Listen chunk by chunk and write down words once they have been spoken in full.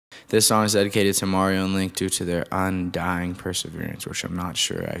This song is dedicated to Mario and Link due to their undying perseverance, which I'm not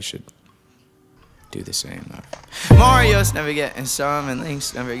sure I should do the same though. Mario's never getting some and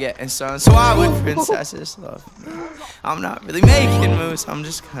Link's never getting some, so why would princesses love me? I'm not really making moves, I'm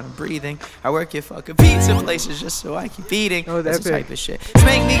just kind of breathing. I work at fucking pizza places just so I keep eating. Oh, that's the type of shit to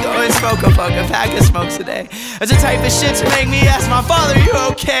make me go and smoke a fucking pack of smokes a day. That's the type of shit to make me ask my father, you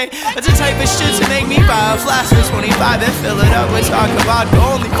okay? That's the type of shit to make me buy a flask for 25 and fill it up with talk about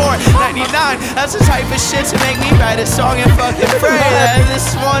only $4.99. That's the type of shit to make me write a song and fucking pray that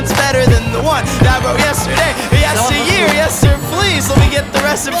this one's better than the one that I wrote yesterday. Yesteryear, yes sir, please let me get the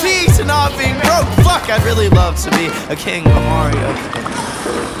recipe to not being broke. Fuck, I'd really love to be a king of Mario.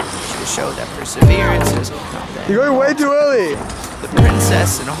 To show that perseverance is not that. You're going way too early. The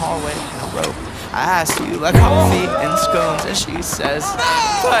princess in a hallway and a rope. I asked you like coffee and scones, and she says,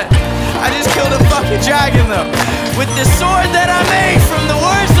 but I just killed a fucking dragon though, with the sword that I made from the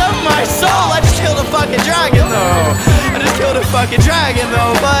words of my soul. I just killed a fucking dragon though. I just killed a fucking dragon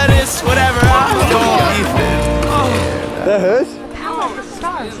though, but it's whatever. I don't even care. That hurts? The power of the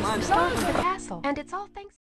stars is restored to the castle, and it's all thanks